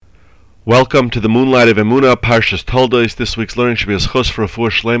Welcome to the Moonlight of Emunah, Parshas Toldos. This week's learning should be a schus for a full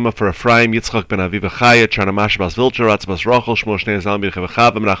shlema for Ephraim, Yitzchak ben Aviva Chaya, Charnamash bas Vilcher, Ratz bas Rachel, Shmuel Shnei Zalm ben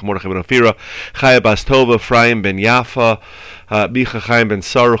Chevachab, Menachem Mordechai ben Ophira, Chaya bas Tova, Ephraim ben Yafa, Micha Chaim ben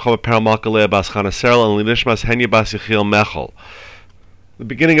Saru, Chava Peral Malkaleh bas Chanaserel, and Linishmas Henya bas Yechiel Mechel. The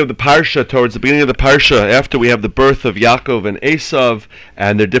beginning of the parsha, towards the beginning of the parsha, after we have the birth of Yaakov and Esav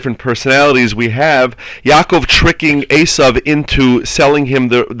and their different personalities, we have Yaakov tricking Esav into selling him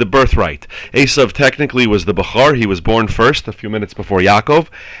the birthright. Esav technically was the Bechar; he was born first, a few minutes before Yaakov,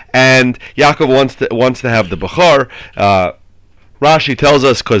 and Yaakov wants to have the Bechar. Rashi tells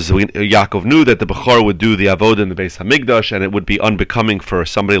us because Yaakov knew that the Bechor would do the Avodah in the Beis Hamikdash, and it would be unbecoming for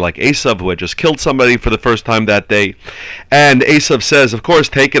somebody like Esav, who had just killed somebody for the first time that day. And Esav says, "Of course,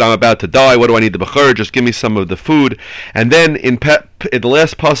 take it. I'm about to die. What do I need the Bechor? Just give me some of the food." And then in the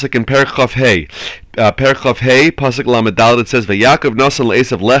last pasuk in Perek Chaf Hei, pasuk Lamed Daled, it says, "Vayakov nasan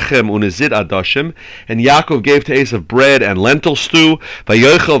le'Esav lechem unizid adashim," and Yaakov gave to Esav bread and lentil stew.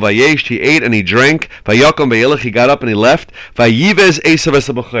 Vayochel vayesh, he ate and he drank. Vayakom vayelech, he got up and he left. Vayivez Esav es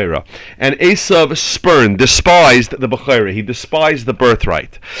bechira, and Esav spurned, despised the bechira. He despised the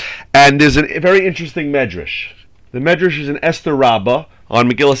birthright. And there's a very interesting medrash. The medrash is in Esther Rabbah, on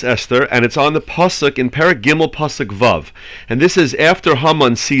Megillas Esther, and it's on the pasuk in Perek Gimel pasuk Vav. And this is after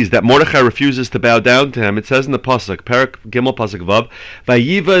Haman sees that Mordechai refuses to bow down to him. It says in the pasuk, Perek Gimel pasuk Vav,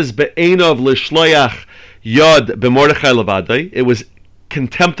 Vayivaz be'enov l'shloyach yod b'Mordechai levadai. It was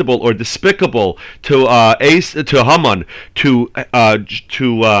contemptible or despicable to Haman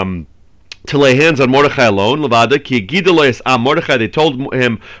to lay hands on Mordechai alone. Levada ki gidelois Mordechai. They told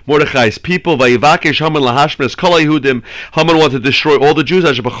him Mordechai's people. Vayivakesh Haman lahashmes kol Yehudim. Haman wanted to destroy all the Jews.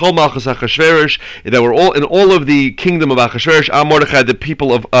 B'chol malchus Achashverosh, that were all in all of the kingdom of Achashverosh. Mordechai, the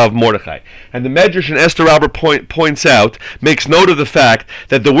people of Mordechai. And the Medrash in Esther Rabbah points out, makes note of the fact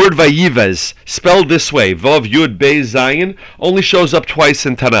that the word Vayivez, spelled this way, Vav Yud Beis Zayin, only shows up twice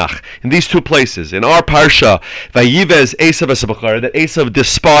in Tanakh. In these two places, in our parsha, Vayivez Esav es bechira, that Esav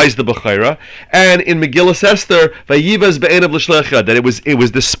despised the bechira. And in Megillas Esther, Vayivaz be'enav l'shlecha, that it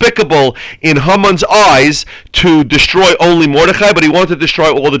was despicable in Haman's eyes to destroy only Mordechai, but he wanted to destroy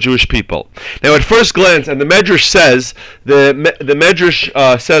all the Jewish people. Now, at first glance, and the Medrash says, the Medrash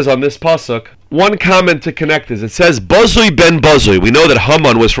says on this pasuk, one comment to connect this. It says, Bazui ben Bazui. We know that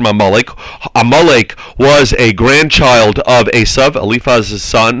Haman was from Amalek. Amalek was a grandchild of Esav, Eliphaz's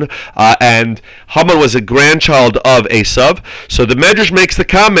son, and Haman was a grandchild of Esav. So the Medrash makes the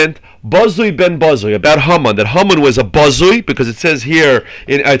comment, Bazui ben Bazui, about Haman, that Haman was a Bazui, because it says here,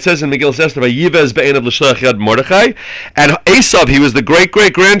 it says in Megillas Esther, Vayivez be'enav l'shleach yad Mordechai, and Esav, he was the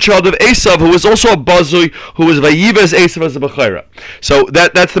great-great-grandchild of Esav, who was also a Bazui, who was Vayivez Esav as a bechira. So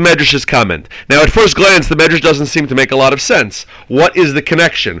that's the Medrash's comment. Now, at first glance, the Medrash doesn't seem to make a lot of sense. What is the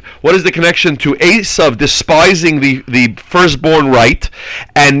connection? What is the connection to Esav despising the firstborn right,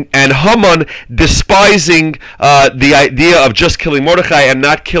 and Haman despising the idea of just killing Mordechai and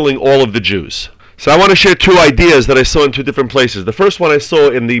not killing all of the Jews? So I want to share two ideas that I saw in two different places. The first one I saw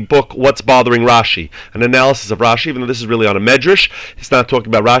in the book What's Bothering Rashi, an analysis of Rashi, even though this is really on a medrash. He's not talking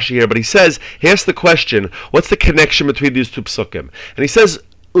about Rashi here, but he asks the question, what's the connection between these two psukim? And he says,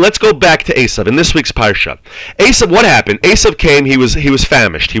 let's go back to Esav in this week's parsha. Esav, what happened? Esav came, he was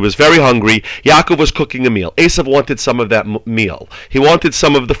famished, he was very hungry. Yaakov was cooking a meal. Esav wanted some of that meal. He wanted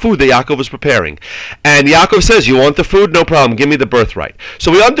some of the food that Yaakov was preparing. And Yaakov says, you want the food? No problem, give me the birthright.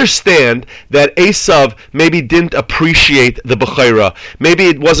 So we understand that Esav maybe didn't appreciate the bechira. Maybe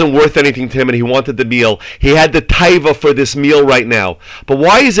it wasn't worth anything to him and he wanted the meal. He had the taiva for this meal right now. But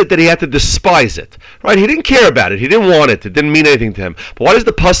why is it that he had to despise it? Right? He didn't care about it. He didn't want it. It didn't mean anything to him. But why does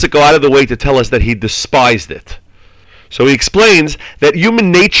the pasuk go out of the way to tell us that he despised it? So he explains that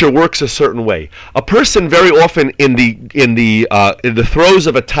human nature works a certain way. A person very often in the throes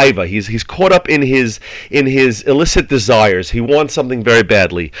of a taiva, he's caught up in his illicit desires. He wants something very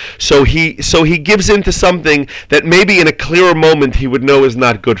badly. So he gives into something that maybe in a clearer moment he would know is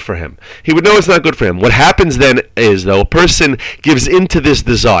not good for him. He would know it's not good for him. What happens then is, though, a person gives into this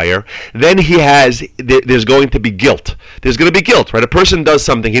desire, then there's going to be guilt. There's going to be guilt, right? A person does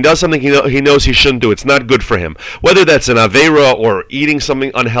something. He knows he shouldn't do. It's not good for him. Whether that's an aveira or eating something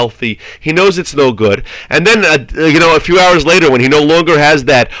unhealthy, he knows it's no good. And then, a few hours later, when he no longer has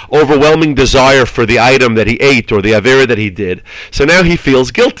that overwhelming desire for the item that he ate or the aveira that he did, so now he feels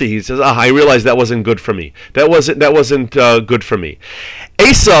guilty. He says, I realized that wasn't good for me. That wasn't good for me.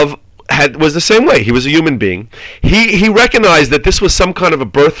 Esav was the same way. He was a human being. He recognized that this was some kind of a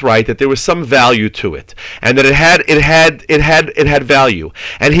birthright, that there was some value to it, and that it had value.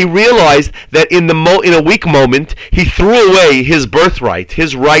 And he realized that in a weak moment, he threw away his birthright,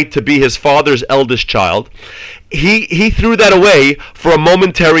 his right to be his father's eldest child. He threw that away for a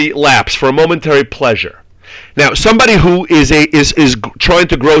momentary lapse, for a momentary pleasure. Now, somebody who is trying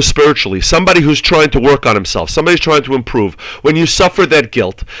to grow spiritually, somebody who's trying to work on himself, somebody's trying to improve, when you suffer that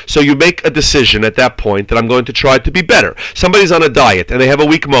guilt, so you make a decision at that point that I'm going to try to be better. Somebody's on a diet and they have a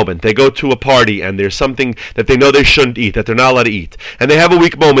weak moment. They go to a party and there's something that they know they shouldn't eat, that they're not allowed to eat, and they have a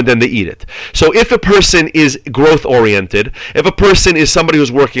weak moment and they eat it. So if a person is growth oriented, if a person is somebody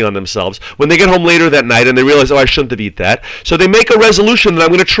who's working on themselves, when they get home later that night and they realize, I shouldn't have eaten that, so they make a resolution that I'm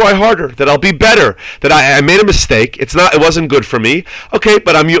going to try harder, that I'll be better, that I made a mistake. It wasn't good for me. Okay,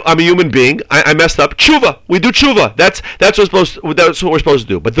 but I'm a human being. I messed up. Tshuva. We do tshuva. That's what we're supposed to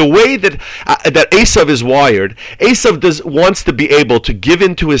do. But the way that Esav is wired, Esav wants to be able to give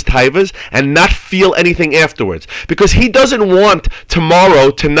into his taivas and not feel anything afterwards, because he doesn't want tomorrow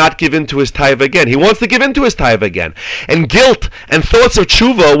to not give into his taiva again. He wants to give into his taiva again, and guilt and thoughts of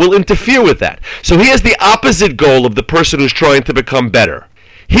tshuva will interfere with that. So he has the opposite goal of the person who's trying to become better.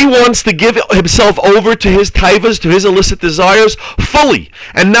 He wants to give himself over to his taivas, to his illicit desires, fully,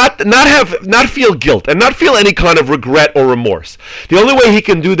 and not feel guilt, and not feel any kind of regret or remorse. The only way he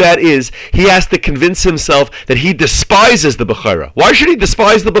can do that is he has to convince himself that he despises the bechira. Why should he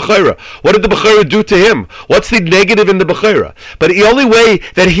despise the bechira? What did the bechira do to him? What's the negative in the bechira? But the only way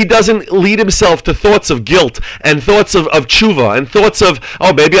that he doesn't lead himself to thoughts of guilt and thoughts of tshuva and thoughts of,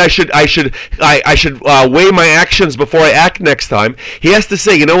 maybe I should weigh my actions before I act next time. He has to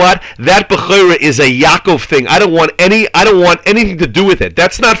say, you know what? That bechira is a Yaakov thing. I don't want anything to do with it.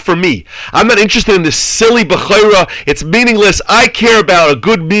 That's not for me. I'm not interested in this silly bechira. It's meaningless. I care about a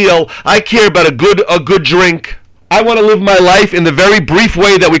good meal. I care about a good drink. I want to live my life in the very brief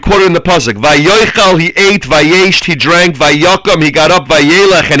way that we quoted in the pasuk. Vayochal, he ate, vayesht, he drank, vayokom, he got up,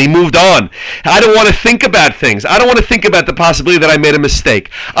 vayelech, and he moved on. I don't want to think about things. I don't want to think about the possibility that I made a mistake.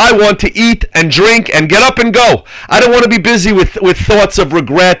 I want to eat and drink and get up and go. I don't want to be busy with thoughts of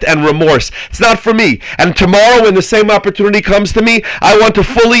regret and remorse. It's not for me. And tomorrow, when the same opportunity comes to me, I want to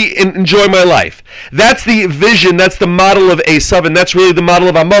fully enjoy my life. That's the vision, that's the model of Esav, and that's really the model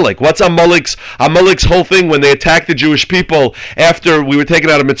of Amalek. What's Amalek's whole thing when they attack the Jewish people after we were taken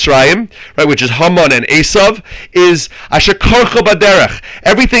out of Mitzrayim, right, which is Haman and Esav, is Asher Korcha Baderech.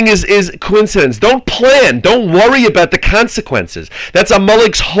 Everything is coincidence. Don't plan. Don't worry about the consequences. That's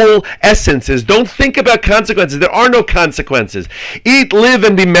Amalek's whole essence, is don't think about consequences. There are no consequences. Eat, live,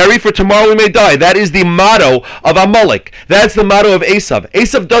 and be merry, for tomorrow we may die. That is the motto of Amalek. That's the motto of Esav.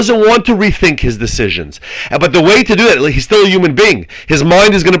 Esav doesn't want to rethink his decisions. But the way to do that, he's still a human being. His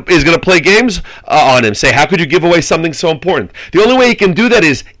mind is going to play games on him. Say, how could you give away something so important? The only way he can do that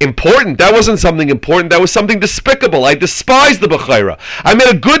is important. That wasn't something important. That was something despicable. I despise the bechira. I made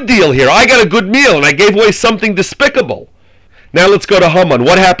a good deal here. I got a good meal, and I gave away something despicable. Now let's go to Haman.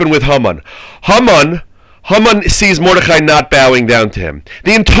 What happened with Haman? Haman sees Mordechai not bowing down to him.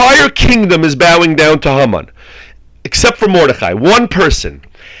 The entire kingdom is bowing down to Haman, except for Mordechai. One person.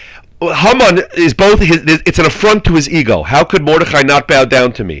 Haman is it's an affront to his ego. How could Mordechai not bow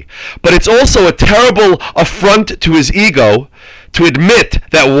down to me? But it's also a terrible affront to his ego to admit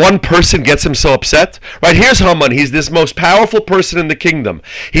that one person gets him so upset. Right, here's Haman. He's this most powerful person in the kingdom.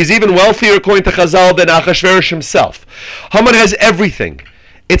 He's even wealthier, according to Chazal, than Achashverosh himself. Haman has everything.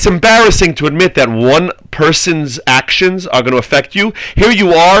 It's embarrassing to admit that one person's actions are going to affect you. Here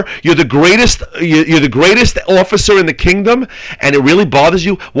you are, you're the greatest officer in the kingdom, and it really bothers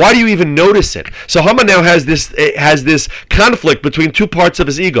you. Why do you even notice it? So Haman now has this conflict between two parts of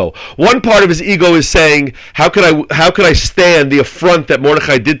his ego. One part of his ego is saying, how could I stand the affront that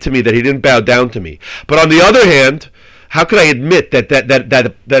Mordechai did to me, that he didn't bow down to me? But on the other hand, how could I admit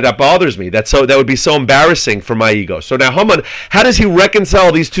that bothers me? That would be so embarrassing for my ego. So now Haman, how does he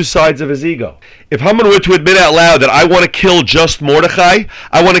reconcile these two sides of his ego? If Haman were to admit out loud that I want to kill just Mordechai,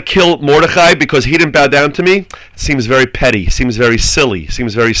 I want to kill Mordechai because he didn't bow down to me, it seems very petty, seems very silly,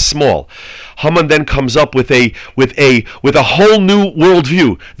 seems very small. Haman then comes up with a whole new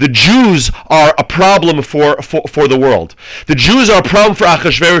worldview. The Jews are a problem for the world. The Jews are a problem for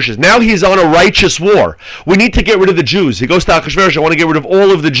Achashverosh. Now he's on a righteous war. We need to get rid of the Jews. He goes to Achashverosh, I want to get rid of all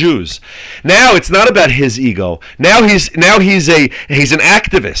of the Jews. Now it's not about his ego. Now he's an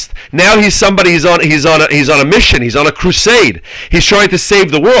activist. Now he's somebody. He's on a mission. He's on a crusade. He's trying to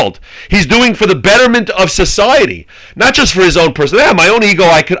save the world. He's doing for the betterment of society, not just for his own personal. My own ego,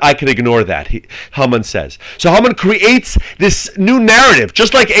 I could ignore that. that, Haman says. So Haman creates this new narrative.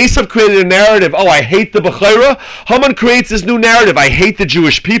 Just like Esav created a narrative, oh, I hate the Bechorah, Haman creates this new narrative, I hate the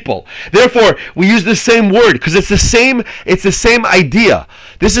Jewish people. Therefore, we use the same word, because it's the same idea.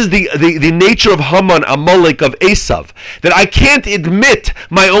 This is the nature of Haman, Amalek, of Esav, that I can't admit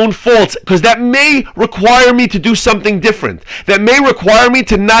my own faults, because that may require me to do something different. That may require me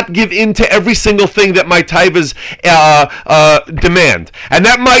to not give in to every single thing that my taivas demand. And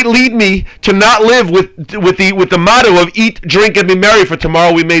that might lead me to not live with the motto of eat, drink, and be merry, for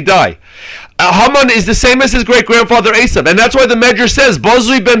tomorrow we may die. Haman is the same as his great-grandfather Esav, and that's why the Medrash says,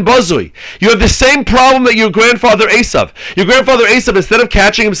 Bozui ben Bozui. You have the same problem that your grandfather Esav. Your grandfather Esav, instead of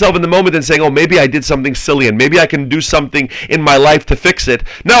catching himself in the moment and saying, oh, maybe I did something silly, and maybe I can do something in my life to fix it.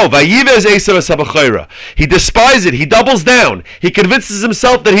 No, Vayivez Esav es haBechorah. He despises it. He doubles down. He convinces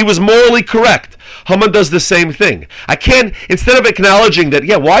himself that he was morally correct. Haman does the same thing. I can't, instead of acknowledging that,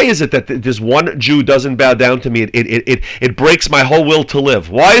 why is it that this one Jew doesn't bow down to me? It breaks my whole will to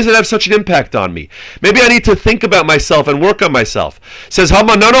live. Why does it have such an impact on me? Maybe I need to think about myself and work on myself. Says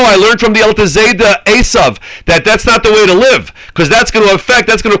Haman, no, I learned from the Altazeda Esav that that's not the way to live, because that's going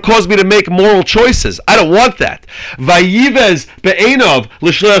to cause me to make moral choices. I don't want that. Vayivez be'enov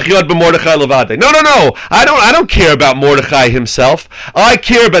l'shleach yod b'Mordechai levadei. No, I don't care about Mordechai himself. I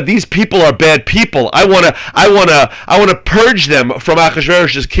care about these people are bad people. I want to purge them from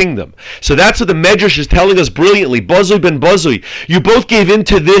Achashverosh's kingdom. So that's what the Medrash is telling us brilliantly. Bozui ben Bozui. You both gave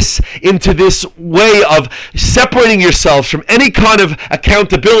into this way of separating yourselves from any kind of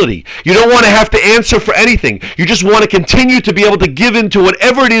accountability. You don't want to have to answer for anything. You just want to continue to be able to give into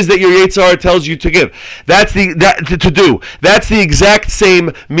whatever it is that your Yetzer Hara tells you to give. That's the exact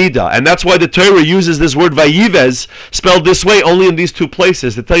same midah, and that's why the Torah uses this word Vayivez spelled this way only in these two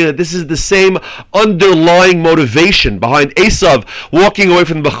places to tell you that this is the same underlying motivation behind Esav walking away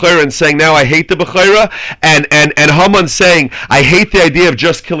from the Bechorah and saying, now I hate the Bechorah, and Haman saying, I hate the idea of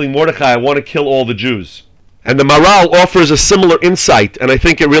just killing Mordechai, I want to kill all the Jews. And the Maral offers a similar insight, and I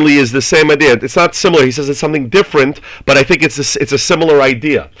think it really is the same idea. It's not similar, he says it's something different, but I think it's a similar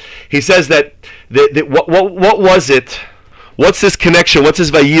idea. He says that what was it? What's this connection? What's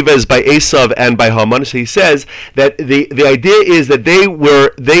this Vayivez by Esav and by Haman? So he says that the idea is that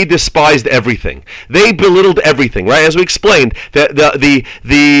they despised everything. They belittled everything, right? As we explained, that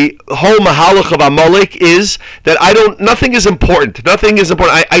the whole mahalach of Amalek is that nothing is important. Nothing is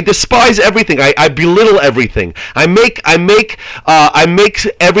important. I despise everything. I belittle everything. I make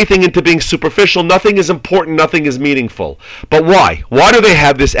everything into being superficial. Nothing is important. Nothing is meaningful. But why? Why do they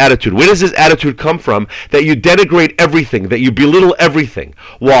have this attitude? Where does this attitude come from? That you denigrate everything. That you belittle everything.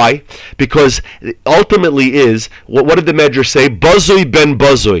 Why? Because ultimately is, what did the Medrash say? Bozui ben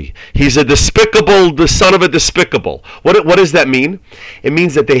Bozui. He's the son of a despicable. What does that mean? It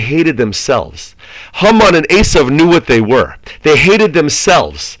means that they hated themselves. Haman and Esav knew what they were. They hated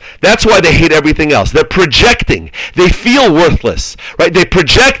themselves. That's why they hate everything else. They're projecting. They feel worthless, right? They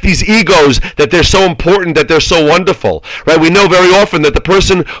project these egos that they're so important, that they're so wonderful, right? We know very often that the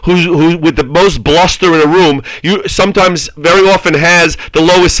person who with the most bluster in a room, sometimes very often has the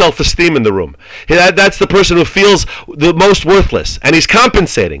lowest self-esteem in the room. That's the person who feels the most worthless, and he's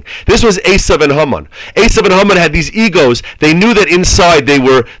compensating. This was Esav and Haman. Esav and Haman had these egos. They knew that inside they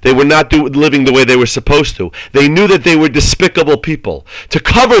were not living the way they were supposed to. They knew that they were despicable people. To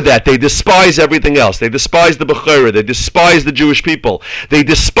cover that, they despise everything else. They despise the Bechorah. They despise the Jewish people. They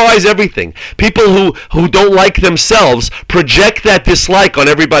despise everything. People who don't like themselves project that dislike on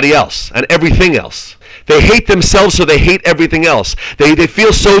everybody else and everything else. They hate themselves, so they hate everything else. They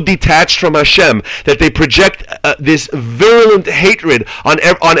feel so detached from Hashem that they project this virulent hatred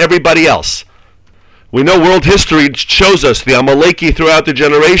on everybody else. We know world history shows us the Amaleki throughout the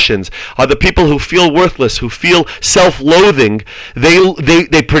generations are the people who feel worthless, who feel self-loathing.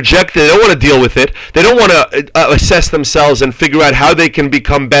 They project it. They don't want to deal with it. They don't want to assess themselves and figure out how they can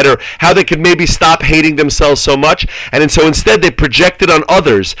become better, how they can maybe stop hating themselves so much. And so instead they project it on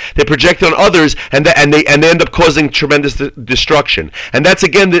others. They project it on others, and they end up causing tremendous destruction. And that's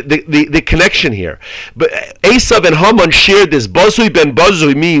again the connection here. But Esav and Haman shared this. Bozui ben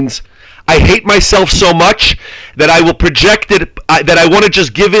Bozui means I hate myself so much that I will project it, that I want to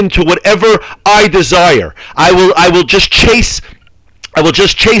just give in to whatever I desire. I will just chase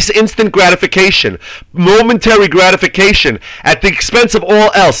instant gratification, momentary gratification at the expense of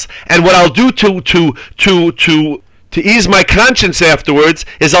all else. And what I'll do to to ease my conscience afterwards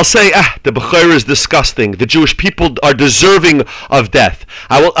is I'll say, the Bechorah is disgusting. The Jewish people are deserving of death.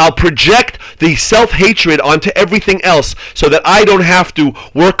 I'll project the self-hatred onto everything else so that I don't have to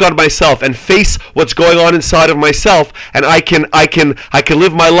work on myself and face what's going on inside of myself, and I can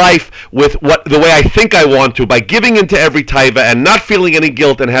live my life with the way I think I want to, by giving into every taiva and not feeling any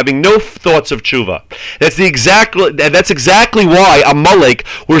guilt and having no thoughts of tshuva. That's exactly why Amalek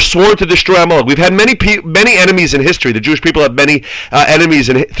were sworn to destroy Amalek. We've had many enemies in history. The Jewish people have many enemies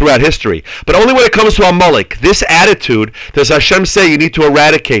throughout history. But only when it comes to Amalek, this attitude, does Hashem say you need to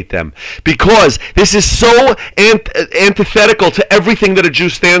eradicate them. Because this is so antithetical to everything that a Jew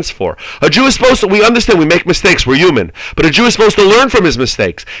stands for. A Jew is supposed to, we understand we make mistakes, we're human. But a Jew is supposed to learn from his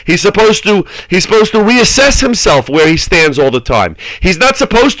mistakes. He's supposed to reassess himself where he stands all the time. He's not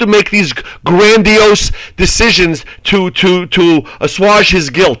supposed to make these grandiose decisions to assuage his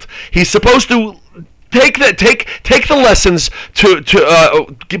guilt. He's supposed to take the lessons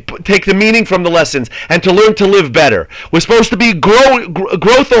take the meaning from the lessons and to learn to live better. We're supposed to be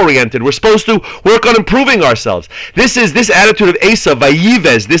growth oriented. We're supposed to work on improving ourselves. This attitude of Esav,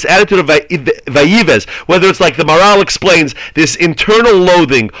 Vayivez, this attitude of Vayivez, whether it's like the Maral explains, this internal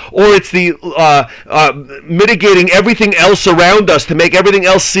loathing, or it's the mitigating everything else around us to make everything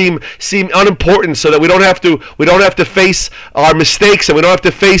else seem unimportant, so that we don't have to face our mistakes and we don't have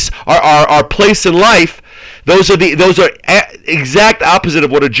to face our place in life. Those are exact opposite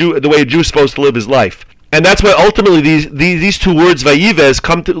of the way a Jew is supposed to live his life. And that's why ultimately these two words, Vayivez,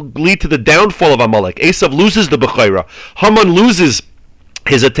 come to lead to the downfall of Amalek. Esav loses the Bechorah. Haman loses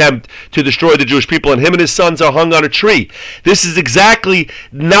his attempt to destroy the Jewish people, and him and his sons are hung on a tree. This is exactly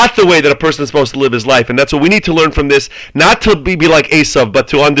not the way that a person is supposed to live his life, and that's what we need to learn from this, not to be like Esav, but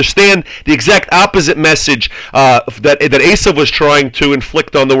to understand the exact opposite message that Esav was trying to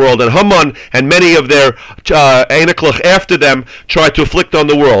inflict on the world, and Haman and many of their Einiklach after them tried to inflict on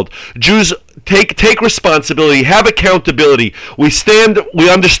the world. Jews take responsibility, have accountability. We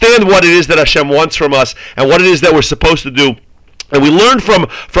understand what it is that Hashem wants from us and what it is that we're supposed to do. And we learn from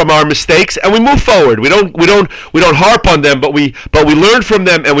our mistakes, and we move forward. We don't harp on them, but we learn from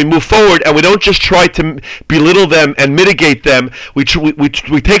them, and we move forward. And we don't just try to belittle them and mitigate them. We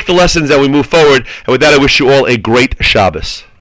take the lessons and we move forward. And with that, I wish you all a great Shabbos.